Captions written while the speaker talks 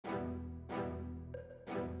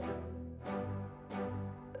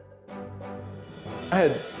I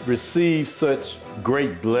had received such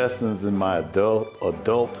great blessings in my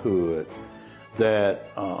adulthood that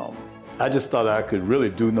I just thought I could really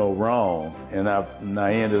do no wrong, and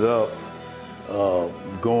I ended up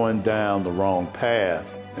going down the wrong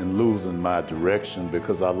path and losing my direction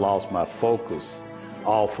because I lost my focus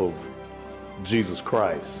off of Jesus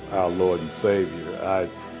Christ, our Lord and Savior.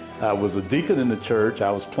 I was a deacon in the church.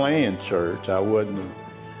 I was playing church. I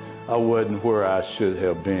wasn't where I should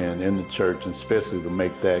have been in the church, especially to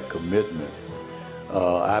make that commitment.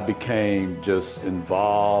 I became just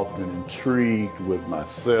involved and intrigued with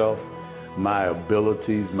myself, my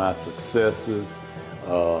abilities, my successes.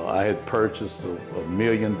 I had purchased a $1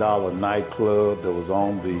 million nightclub that was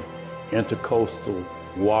on the Intercoastal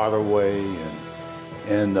Waterway,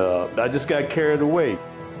 and I just got carried away.